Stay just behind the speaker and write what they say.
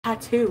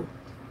tattoo.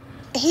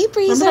 Hey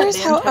breezers,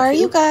 how are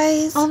you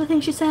guys? All the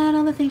things she said,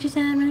 running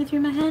through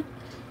my head.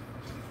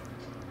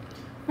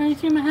 Running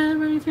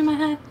through my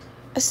head.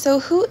 So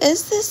who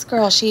is this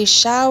girl? She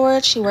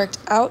showered, she worked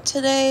out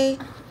today.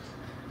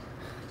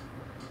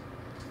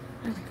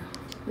 There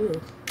we go.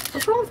 Ooh.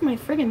 What's wrong with my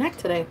friggin' neck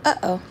today?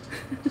 Uh-oh.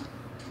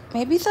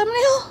 Maybe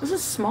thumbnail? This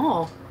is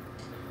small.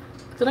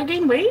 Did I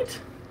gain weight?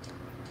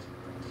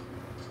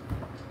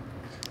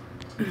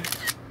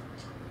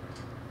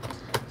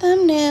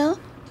 Thumbnail.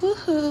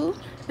 Woohoo.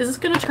 Is this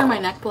gonna turn my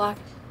neck black?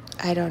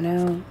 I don't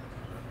know.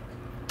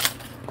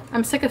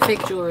 I'm sick of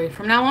fake jewelry.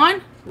 From now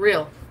on,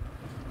 real.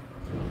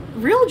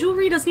 Real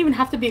jewelry doesn't even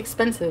have to be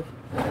expensive.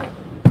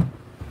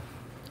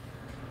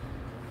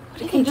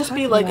 It can just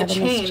be like a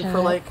chain for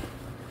like,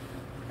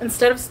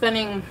 instead of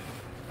spending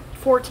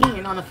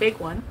 14 on a fake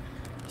one,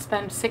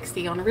 spend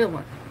 60 on a real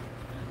one.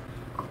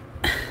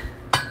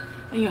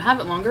 And you have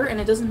it longer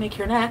and it doesn't make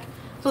your neck.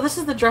 So this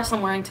is the dress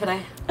I'm wearing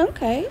today.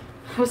 Okay.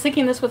 I was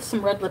thinking this with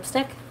some red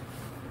lipstick.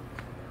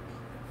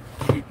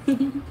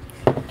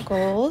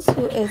 Goals,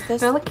 who is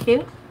this? Do I look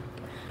cute?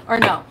 Or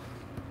no?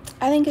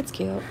 I think it's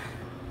cute.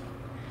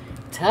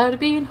 Tired of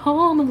being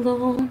home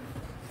alone.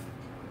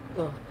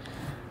 Ugh.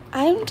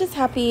 I'm just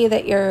happy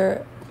that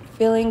you're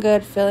feeling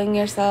good, feeling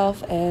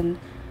yourself, and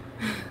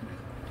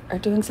are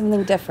doing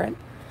something different.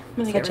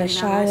 Such as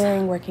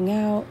showering, working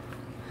out.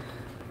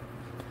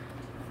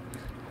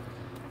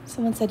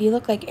 Someone said you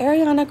look like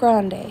Ariana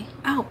Grande.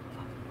 Ow.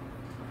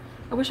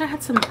 I wish I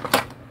had some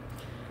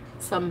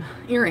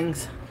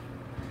earrings.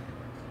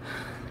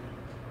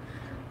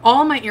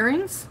 All my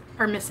earrings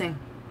are missing.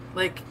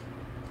 Like,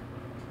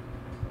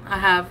 I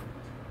have...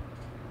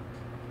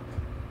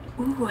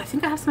 Ooh, I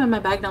think I have some in my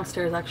bag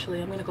downstairs,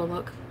 actually. I'm gonna go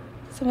look.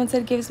 Someone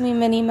said gives me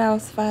Minnie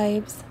Mouse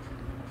vibes.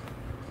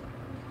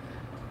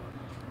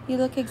 You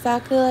look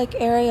exactly like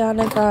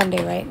Ariana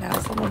Grande right now,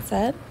 someone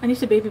said. I need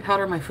to baby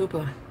powder my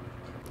fupa.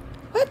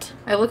 What?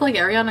 I look like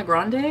Ariana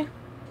Grande?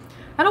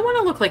 I don't want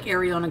to look like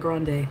Ariana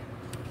Grande.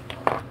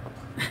 I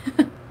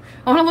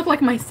want to look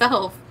like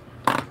myself.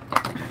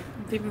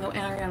 Even though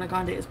Ariana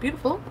Grande is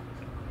beautiful,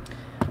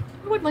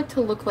 I would like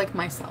to look like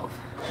myself.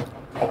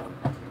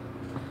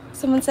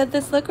 Someone said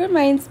this look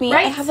reminds me,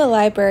 right? I have a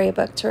library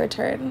book to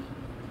return.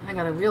 I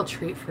got a real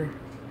treat for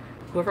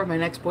whoever my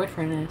next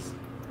boyfriend is.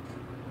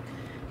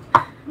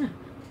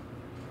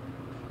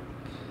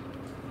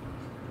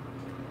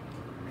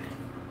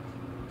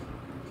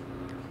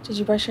 Did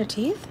you brush your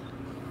teeth?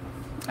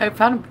 I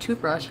found a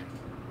toothbrush,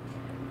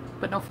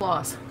 but no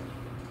floss.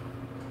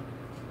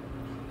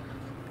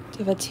 Do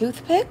you have a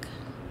toothpick?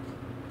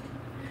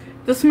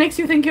 This makes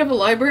you think you have a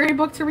library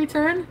book to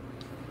return?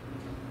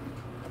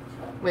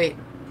 Wait.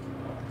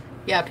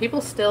 Yeah,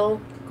 people still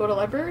go to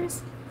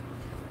libraries?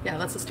 Yeah,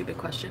 that's a stupid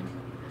question.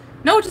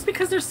 No, just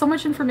because there's so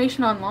much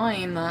information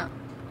online that...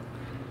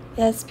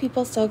 Yes,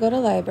 people still go to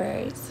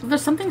libraries.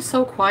 There's something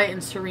so quiet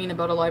and serene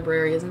about a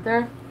library, isn't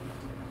there?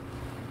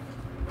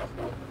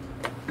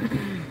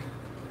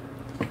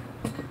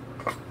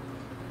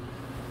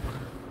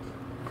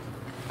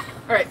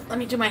 Alright, let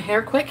me do my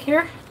hair quick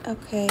here.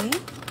 Okay.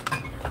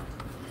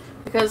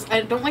 Because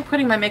I don't like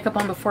putting my makeup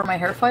on before my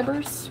hair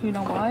fibers. You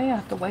know why? I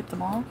have to wipe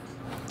them off.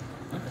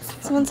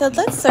 Someone said,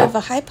 let's serve a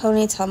high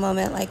ponytail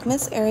moment like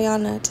Miss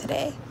Ariana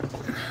today.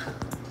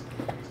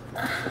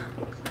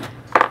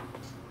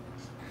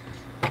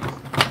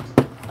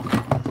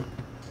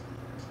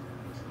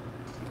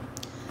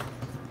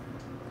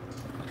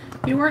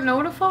 You weren't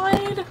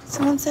notified?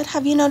 Someone said,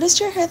 have you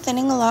noticed your hair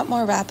thinning a lot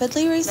more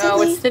rapidly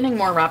recently? No, it's thinning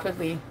more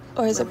rapidly.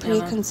 Or is it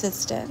pretty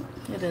consistent?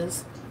 It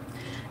is.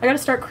 I gotta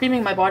start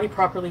creaming my body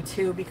properly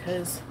too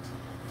because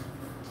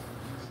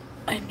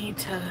I need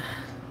to...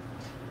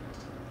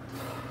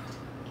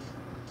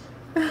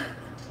 I'm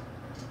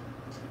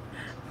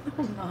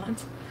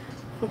not.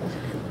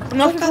 I'm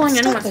not fulfilling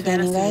anyone's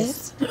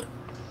fantasies.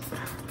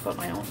 But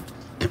my own.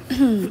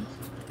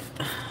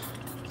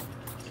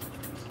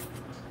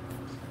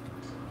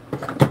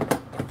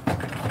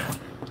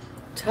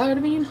 Tired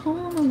of being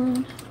home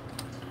alone.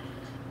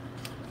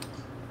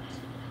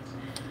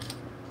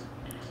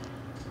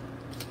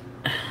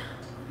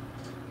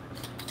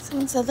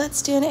 Someone said,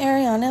 let's do an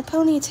Ariana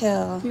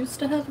ponytail. Used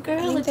to have a girl.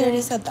 I think they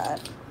already said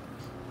that.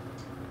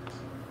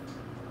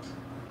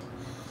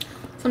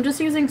 So I'm just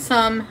using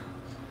some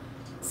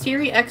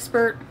Siri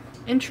Expert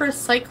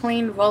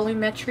Intracyclane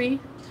Volumetry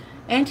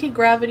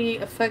Anti-Gravity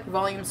Effect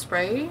Volume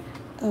Spray.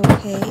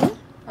 Okay.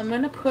 I'm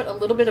going to put a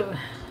little bit of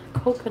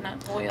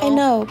coconut oil. I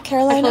know.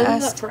 Caroline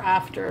asked, that for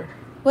after.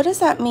 What does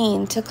that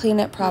mean to clean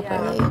it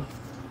properly? Yeah.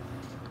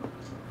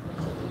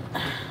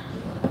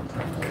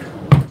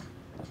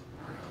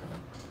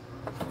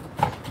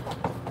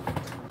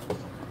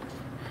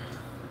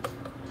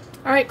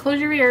 Alright, close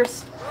your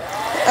ears.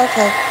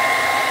 Okay.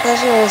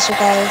 Close your ears, you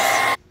guys.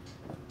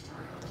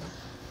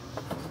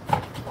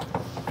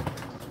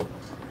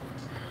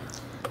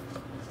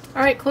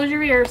 Alright, close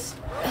your ears.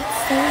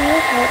 It's so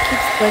weird how it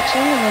keeps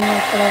glitching and then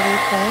like it'll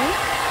replay.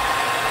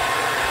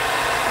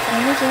 Is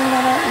Amy doing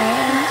that at my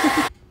end?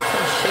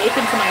 Some shape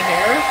into my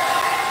hair.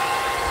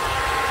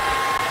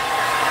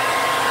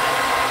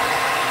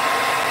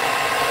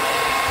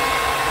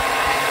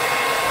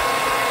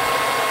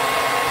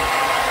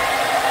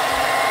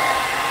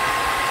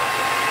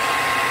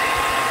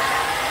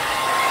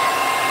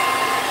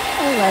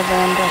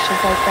 on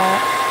brushes like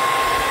that.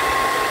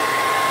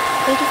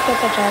 They just get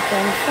the job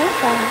done so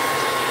fast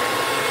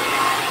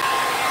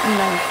and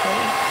nicely.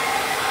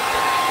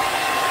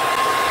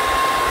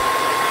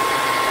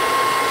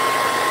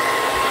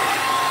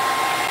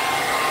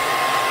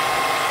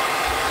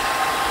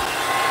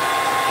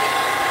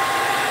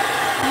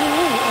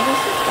 Alright, well,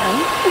 this is fun.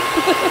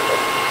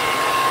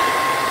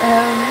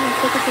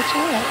 Let's look at the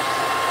chart.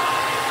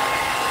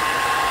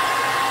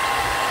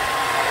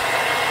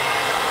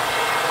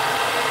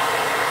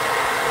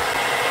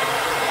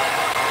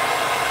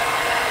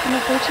 And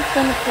if we're just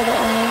going to put it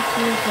only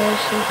through hair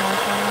she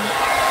has on.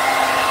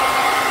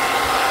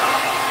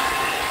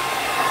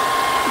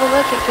 But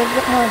look, it gives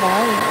it more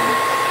volume.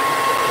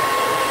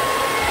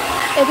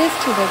 It is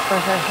too big for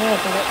her hair,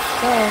 but it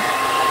still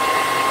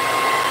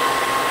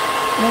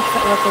makes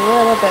it look a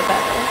little bit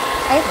better,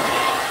 I think.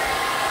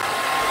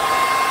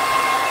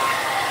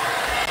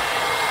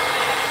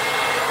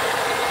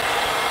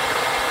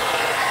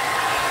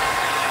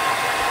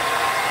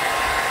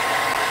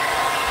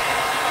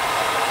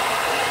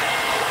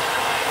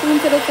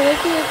 But I feel like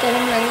you're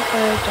getting ready for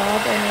a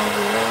job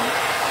interview.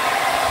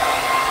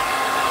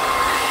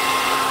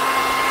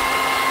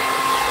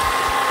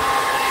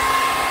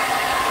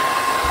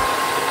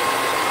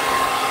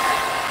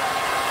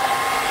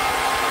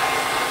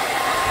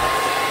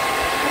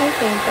 I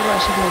think the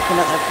brush is making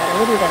it look better.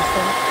 What do you guys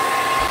think?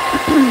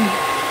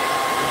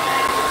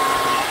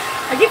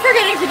 I keep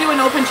forgetting to do an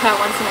open chat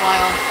once in a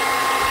while.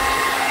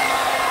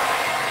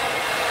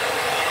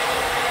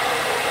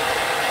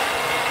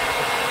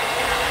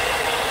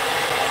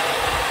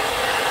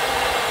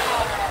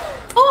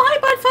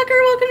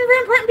 Welcome to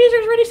Grand Important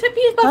Beezers, Ready Set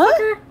Bees,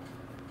 Buttfucker.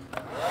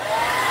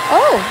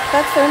 Oh,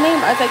 that's their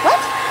name. I was like, what?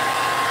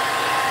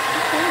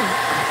 Okay.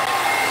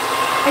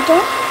 I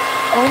don't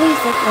always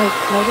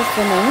notice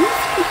the names.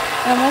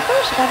 And I'm like,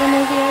 oh, she got a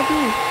new VIB.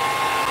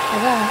 Oh,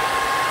 yeah.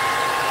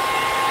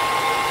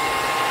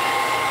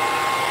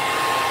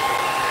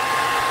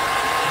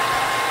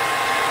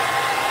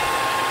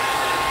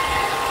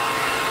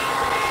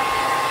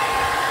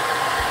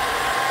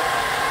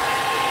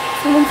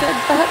 Someone said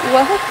that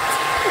what?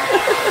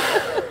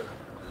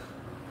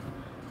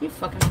 You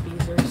fucking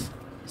beezers.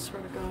 I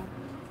swear to God.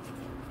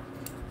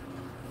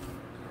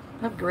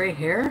 I have gray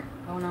hair?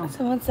 Oh no.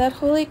 Someone said,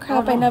 holy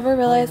crap, I never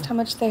realized how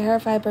much the hair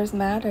fibers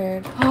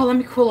mattered. Oh, let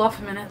me cool off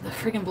a minute. The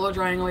friggin' blow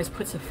drying always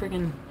puts me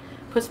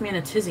in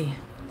a tizzy.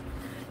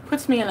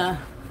 Puts me in a...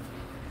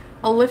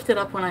 I'll lift it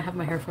up when I have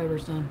my hair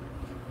fibers done.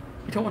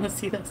 You don't want to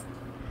see this.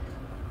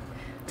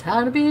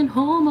 Tired of being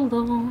home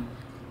alone.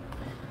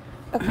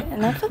 Okay,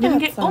 enough of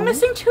that song. Oh,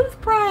 missing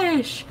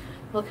toothbrush!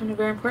 Welcome to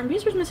Very Important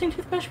Beezers, missing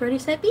toothbrush, Ready,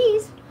 Set,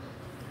 Bees.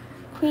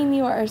 Queen,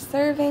 you are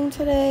serving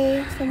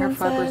today, someone said. Hair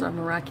fibers are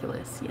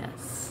miraculous.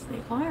 Yes,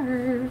 they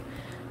are.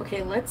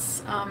 Okay,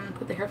 let's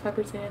put the hair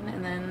fibers in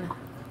and then...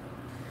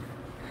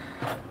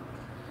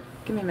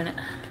 Give me a minute.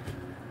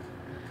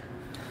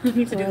 I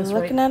need to do this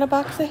right. Looking at a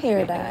box of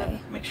hair dye.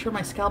 Make sure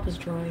my scalp is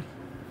dry.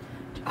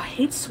 I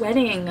hate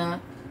sweating.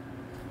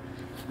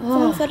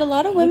 Someone said a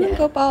lot of women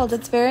go bald.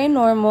 It's very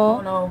normal.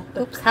 Oh no,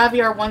 the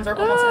caviar ones are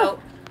almost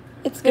out.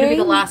 It's very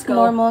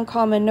normal and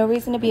common. No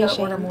reason to be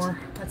ashamed. Order more.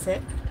 That's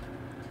it.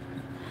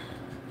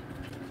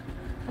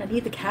 I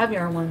need the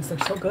caviar ones. They're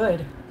so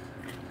good.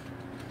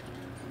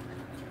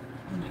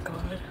 Oh my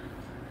god.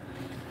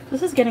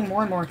 This is getting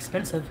more and more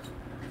expensive.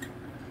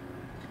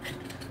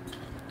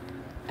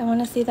 I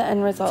want to see the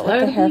end result with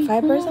the hair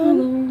fibers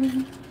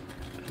on.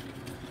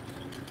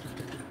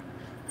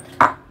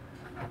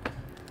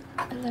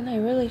 And then I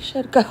really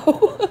should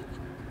go.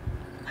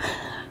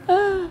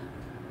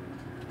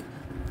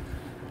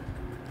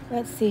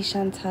 Let's see,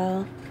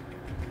 Chantel.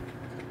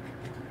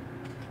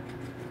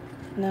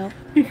 Nope.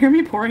 You hear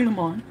me pouring them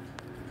on?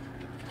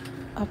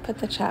 I'll put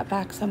the chat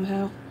back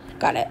somehow.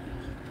 Got it.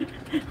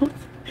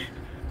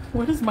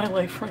 What is my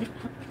life right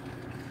now?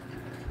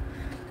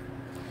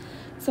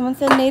 Someone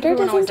said Nader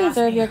doesn't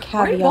deserve your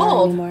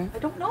caviar anymore. I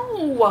don't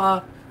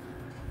know.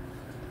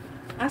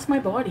 Ask my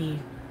body.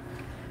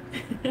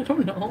 I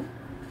don't know.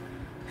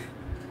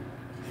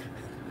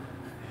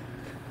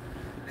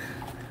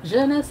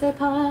 Je ne sais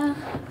pas.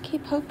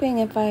 Keep hoping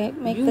if I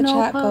make the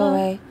chat go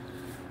away,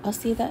 I'll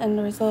see the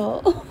end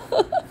result.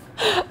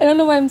 I don't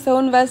know why I'm so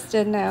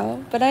invested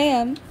now, but I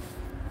am.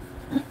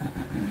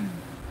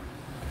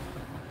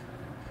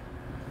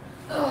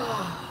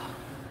 Hi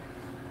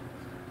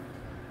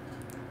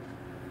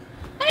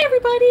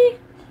everybody.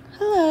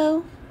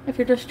 Hello. If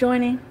you're just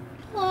joining.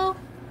 Hello.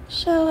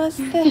 Show us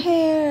the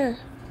hair.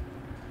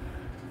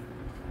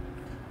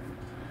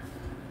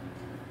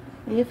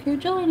 If you're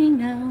joining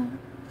now.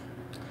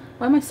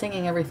 Why am I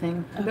singing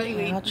everything?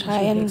 Okay, I'll try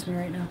and me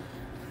right now.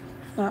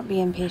 Not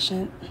be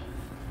impatient.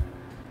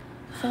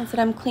 Someone said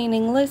I'm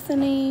cleaning,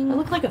 listening. I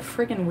look like a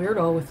freaking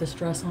weirdo with this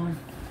dress on.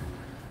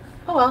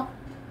 Oh well,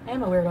 I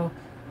am a weirdo.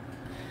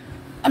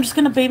 I'm just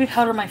gonna baby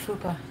powder my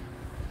fupa.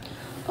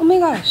 Oh my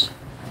gosh.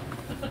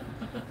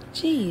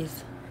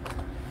 Jeez.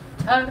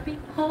 Tired to be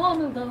home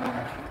alone.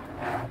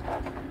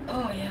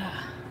 Oh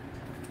yeah.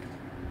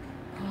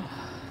 Oh,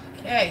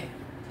 Okay.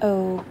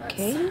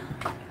 Okay.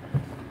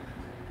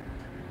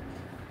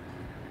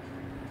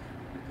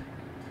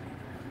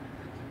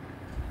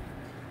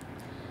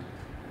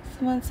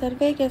 Someone said,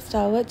 Vegas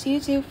doll, what do you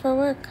do for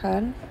work,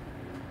 hon?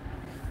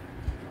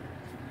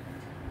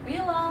 We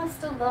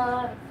lost a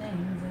lot of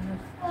things in the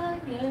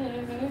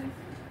fire.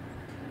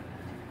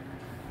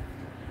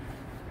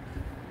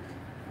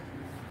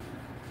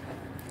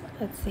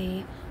 Let's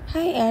see.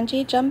 Hi,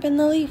 Angie. Jump in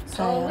the leaf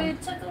pile. So we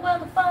took a while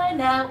to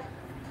find out.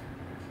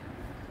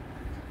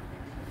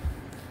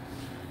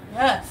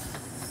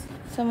 Yes.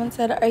 Someone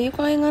said, are you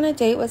going on a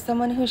date with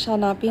someone who shall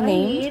not be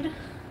named? I need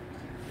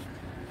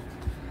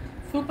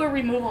fupa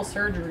removal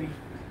surgery.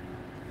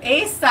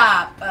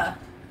 ASAP.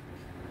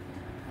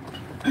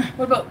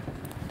 What about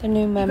The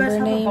new member you guys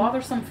have name. a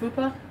bothersome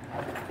fupa?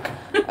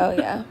 Oh,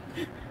 yeah.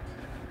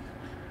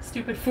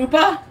 Stupid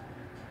fupa?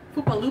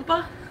 Fupa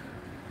lupa?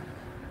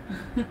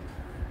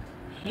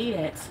 Hate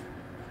it.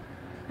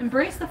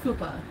 Embrace the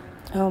fupa.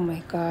 Oh,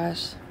 my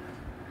gosh.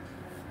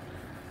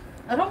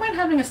 I don't mind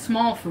having a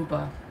small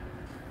fupa.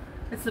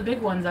 It's the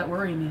big ones that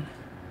worry me.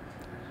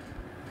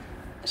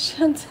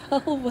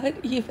 Chantel, what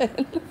even?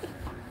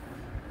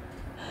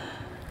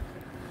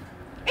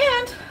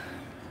 And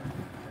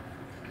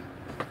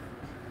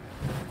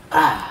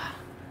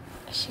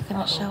Is she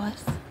gonna show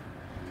us?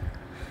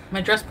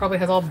 my dress probably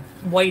has all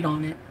white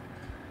on it.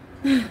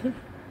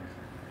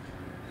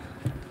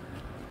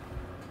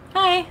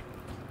 Hi.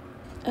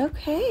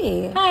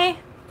 Okay. Hi.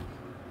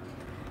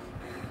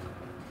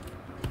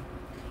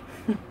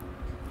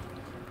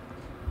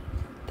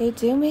 They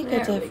do make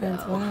There a we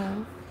difference. go.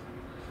 Wow.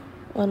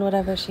 On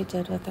whatever she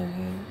did with her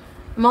hair.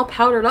 I'm all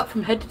powdered up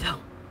from head to toe.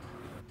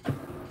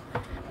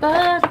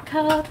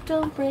 Buttercup,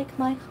 don't break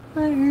my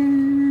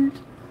heart.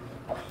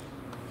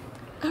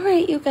 All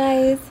right, you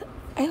guys.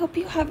 I hope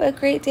you have a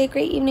great day,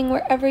 great evening,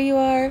 wherever you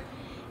are.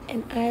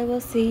 And I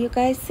will see you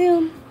guys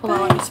soon. Hold on,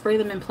 Bye. let me spray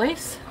them in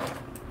place.